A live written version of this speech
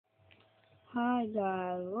Hi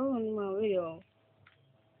guys, welcome to my video.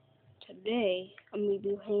 Today I'm gonna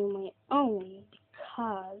be playing my own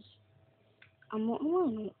because I'm not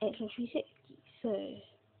on Xbox 360. So,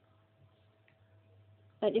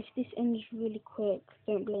 if this ends really quick,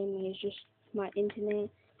 don't blame me. It's just my internet.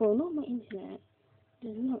 Well, not my internet.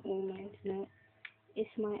 There's not all my internet. It's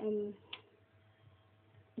my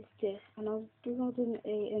It's this, and I was downloading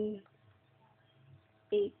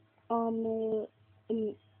a armor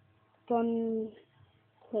gun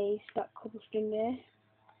place, that cobblestone there.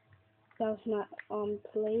 That was my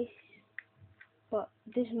place. But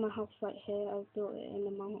this is my house right here. I built it in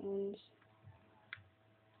the mountains.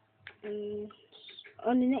 And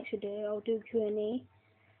on the next video, I'll do Q&A.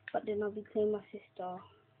 But then I'll be playing my sister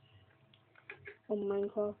on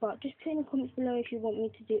Minecraft. But just put in the comments below if you want me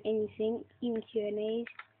to do anything, even Q&As.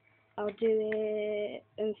 I'll do it.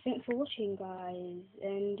 And thanks for watching, guys.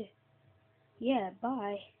 And yeah,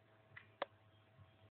 bye.